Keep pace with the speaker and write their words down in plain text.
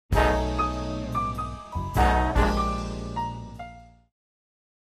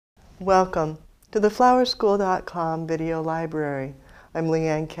Welcome to the flowerschool.com video library. I'm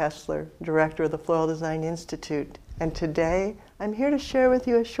Leanne Kessler, Director of the Floral Design Institute, and today I'm here to share with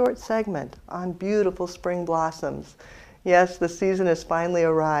you a short segment on beautiful spring blossoms. Yes, the season has finally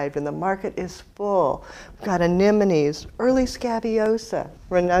arrived and the market is full. We've got anemones, early Scabiosa,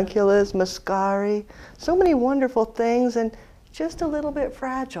 Ranunculus, Muscari, so many wonderful things and just a little bit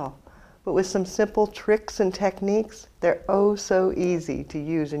fragile. But with some simple tricks and techniques, they're oh so easy to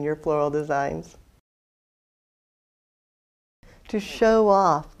use in your floral designs. To show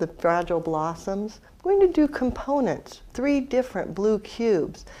off the fragile blossoms, I'm going to do components, 3 different blue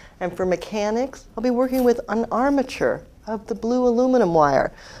cubes. And for mechanics, I'll be working with an armature of the blue aluminum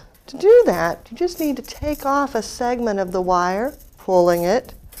wire. To do that, you just need to take off a segment of the wire, pulling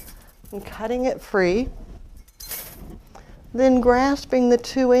it and cutting it free. Then grasping the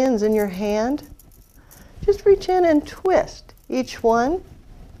 2 ends in your hand, just reach in and twist each one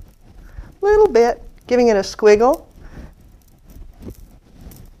a little bit, giving it a squiggle.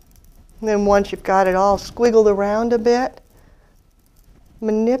 And then once you've got it all squiggled around a bit,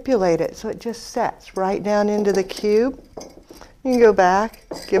 manipulate it so it just sets right down into the cube. You can go back,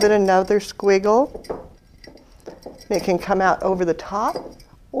 give it another squiggle. It can come out over the top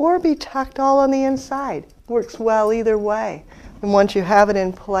or be tucked all on the inside. Works well either way. And once you have it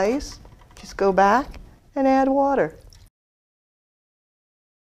in place, just go back and add water.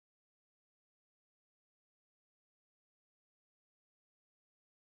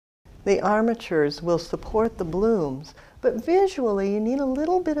 The armatures will support the blooms, but visually you need a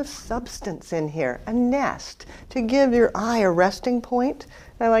little bit of substance in here, a nest, to give your eye a resting point.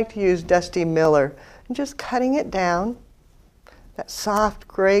 I like to use Dusty Miller, and just cutting it down. That soft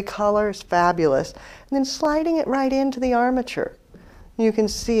gray color is fabulous. And then sliding it right into the armature. You can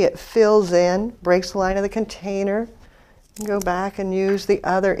see it fills in, breaks the line of the container. You can go back and use the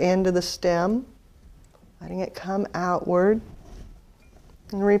other end of the stem, letting it come outward.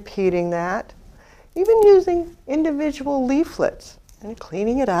 And repeating that. Even using individual leaflets and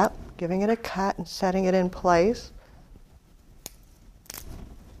cleaning it up, giving it a cut and setting it in place.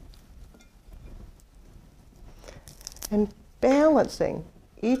 And balancing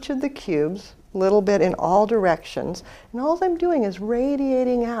each of the cubes a little bit in all directions. And all I'm doing is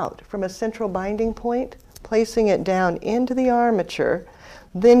radiating out from a central binding point, placing it down into the armature,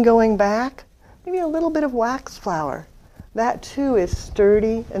 then going back, maybe a little bit of wax flower. That too is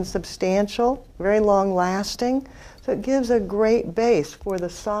sturdy and substantial, very long lasting. So it gives a great base for the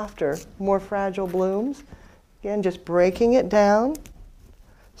softer, more fragile blooms. Again, just breaking it down,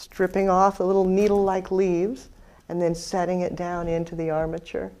 stripping off the little needle-like leaves, and then setting it down into the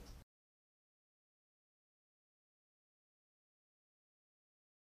armature.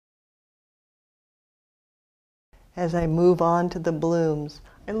 As I move on to the blooms,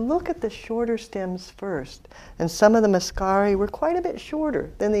 I look at the shorter stems first, and some of the Muscari were quite a bit shorter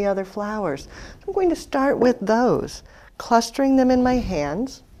than the other flowers. So I'm going to start with those, clustering them in my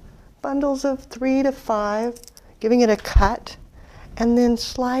hands, bundles of 3 to 5, giving it a cut, and then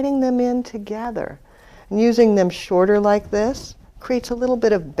sliding them in together. And using them shorter like this creates a little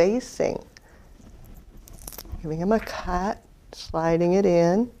bit of basing. Giving them a cut, sliding it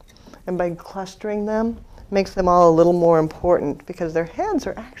in, and by clustering them, makes them all a little more important because their heads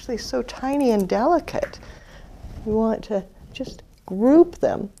are actually so tiny and delicate. We want to just group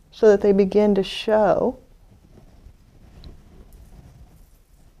them so that they begin to show.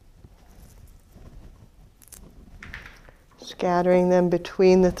 Scattering them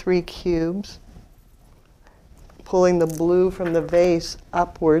between the 3 cubes, pulling the blue from the vase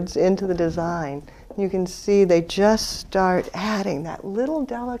upwards into the design. You can see they just start adding that little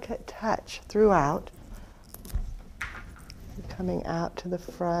delicate touch throughout. Coming out to the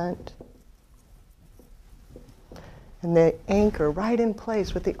front. And they anchor right in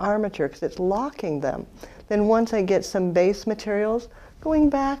place with the armature because it's locking them. Then once I get some base materials, going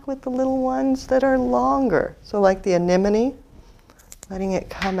back with the little ones that are longer. So like the anemone, letting it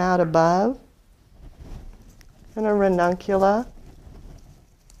come out above. And a ranuncula.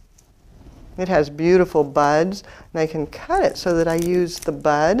 It has beautiful buds, and I can cut it so that I use the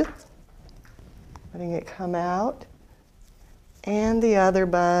bud, letting it come out. And the other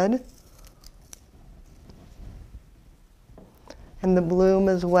bud, and the bloom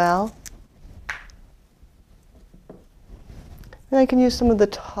as well. And I can use some of the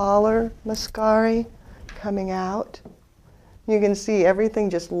taller Muscari coming out. You can see everything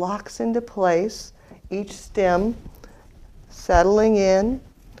just locks into place, each stem settling in,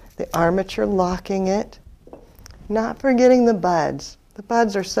 the armature locking it, not forgetting the buds. The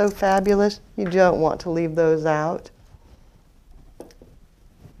buds are so fabulous, you don't want to leave those out.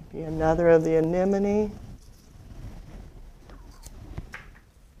 Be another of the anemone.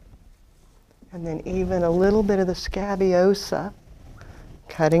 And then even a little bit of the Scabiosa,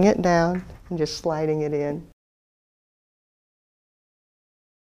 cutting it down and just sliding it in.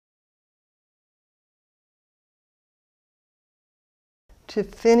 To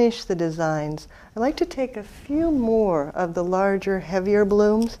finish the designs, I like to take a few more of the larger, heavier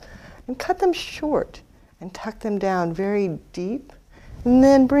blooms and cut them short and tuck them down very deep, and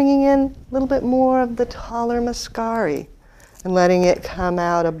then bringing in a little bit more of the taller Muscari and letting it come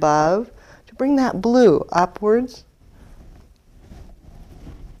out above to bring that blue upwards.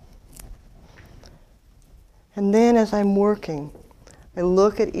 And then as I'm working, I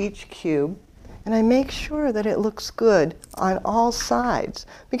look at each cube and I make sure that it looks good on all sides,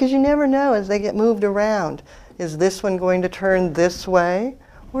 because you never know as they get moved around. Is this one going to turn this way?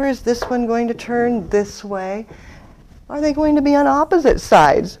 Or is this one going to turn this way? Are they going to be on opposite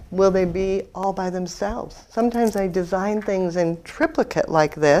sides? Will they be all by themselves? Sometimes I design things in triplicate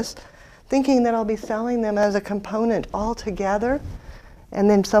like this, thinking that I'll be selling them as a component all together, and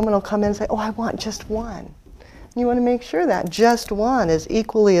then someone will come in and say, oh, I want just one. You want to make sure that just one is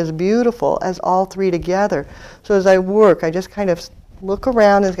equally as beautiful as all three together. So as I work, I just kind of look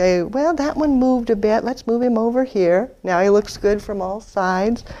around and say, well, that one moved a bit. Let's move him over here. Now he looks good from all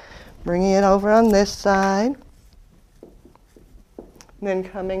sides. Bringing it over on this side. And then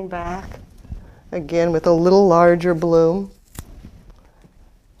coming back, again with a little larger bloom,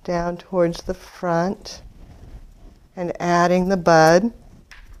 down towards the front, and adding the bud.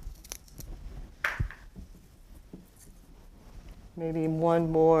 Maybe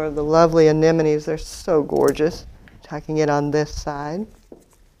one more of the lovely anemones. They're so gorgeous. Tucking it on this side.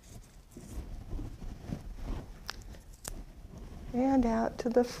 And out to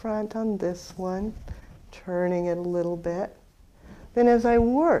the front on this one, turning it a little bit. Then as I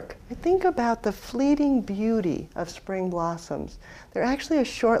work, I think about the fleeting beauty of spring blossoms. They're actually a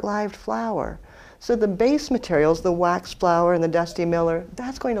short-lived flower. So the base materials, the wax flower and the dusty miller,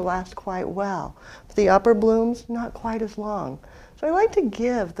 that's going to last quite well. But the upper blooms, not quite as long. So I like to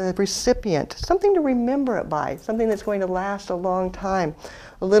give the recipient something to remember it by, something that's going to last a long time.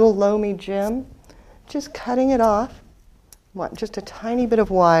 A little loamy gem, just cutting it off. Want just a tiny bit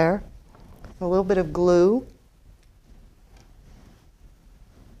of wire, a little bit of glue.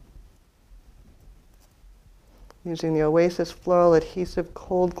 Using the Oasis Floral Adhesive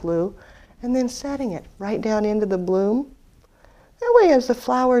Cold Glue, and then setting it right down into the bloom. That way as the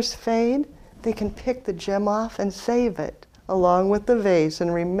flowers fade, they can pick the gem off and save it along with the vase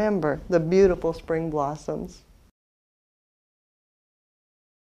and remember the beautiful spring blossoms.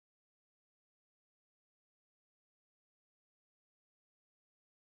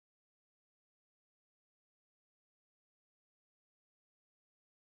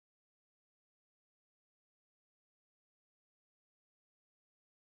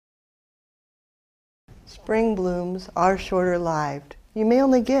 Spring blooms are shorter lived. You may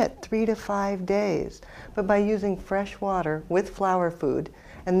only get 3 to 5 days, but by using fresh water with flower food,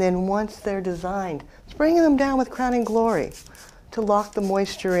 and then once they're designed, spraying them down with Crowning Glory to lock the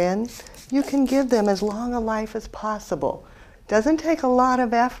moisture in, you can give them as long a life as possible. Doesn't take a lot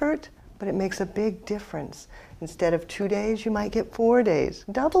of effort, but it makes a big difference. Instead of 2 days, you might get 4 days,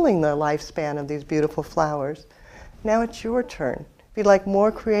 doubling the lifespan of these beautiful flowers. Now it's your turn. If you'd like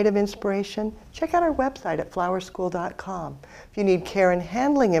more creative inspiration, check out our website at flowerschool.com. If you need care and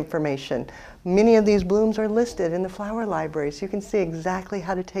handling information, many of these blooms are listed in the flower library, so you can see exactly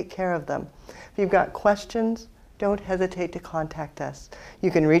how to take care of them. If you've got questions, don't hesitate to contact us.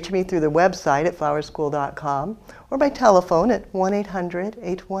 You can reach me through the website at flowerschool.com or by telephone at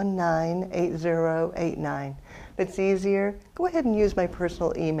 1-800-819-8089. If it's easier, go ahead and use my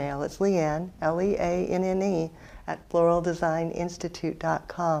personal email. It's Leanne, Leanne, at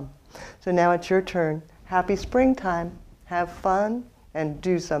floraldesigninstitute.com. So now it's your turn. Happy springtime. Have fun and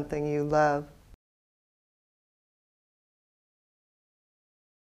do something you love.